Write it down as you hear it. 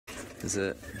There's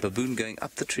a baboon going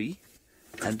up the tree,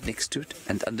 and next to it,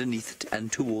 and underneath it,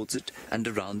 and towards it, and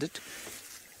around it.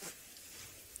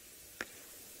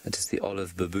 That is the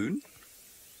olive baboon.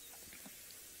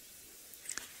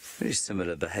 Very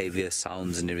similar behavior,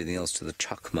 sounds and everything else to the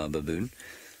Chitwa baboon,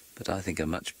 but I think a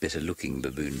much better looking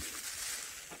baboon.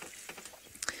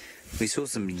 We saw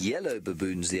some yellow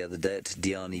baboons the other day at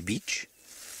Diani Beach,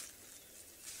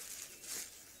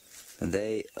 and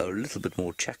they are a little bit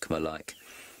more Chitwa-like,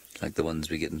 like the ones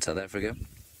we get in South Africa.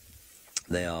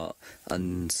 They are,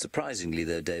 unsurprisingly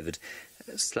though, David,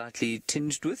 slightly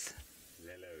tinged with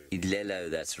yellow.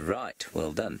 That's right,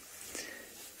 well done.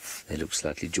 They look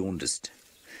slightly jaundiced,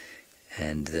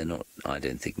 and they're not, I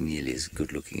don't think, nearly as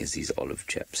good looking as these olive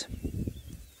chaps.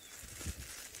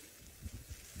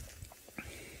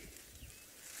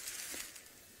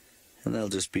 And they'll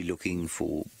just be looking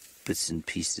for bits and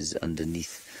pieces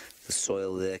underneath the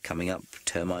soil there, coming up,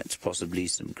 termites possibly,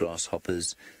 some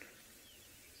grasshoppers,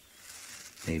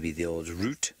 maybe the odd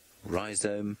root,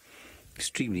 rhizome,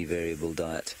 extremely variable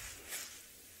diet.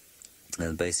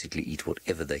 And basically eat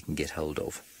whatever they can get hold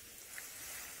of.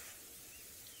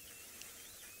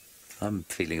 I'm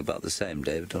feeling about the same,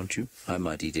 David, aren't you? I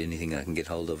might eat anything I can get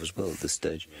hold of as well at this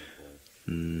stage.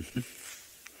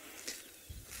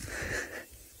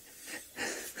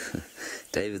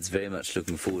 David's very much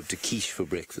looking forward to quiche for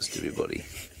breakfast, everybody.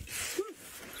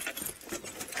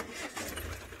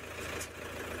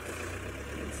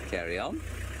 Let's carry on.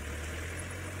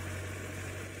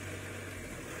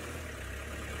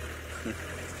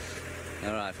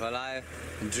 All right, well, I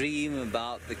dream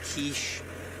about the quiche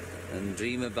and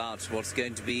dream about what's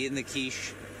going to be in the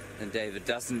quiche, and David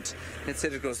doesn't. Let's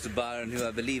head across to Byron, who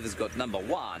I believe has got number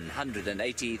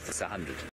 180. It's 100.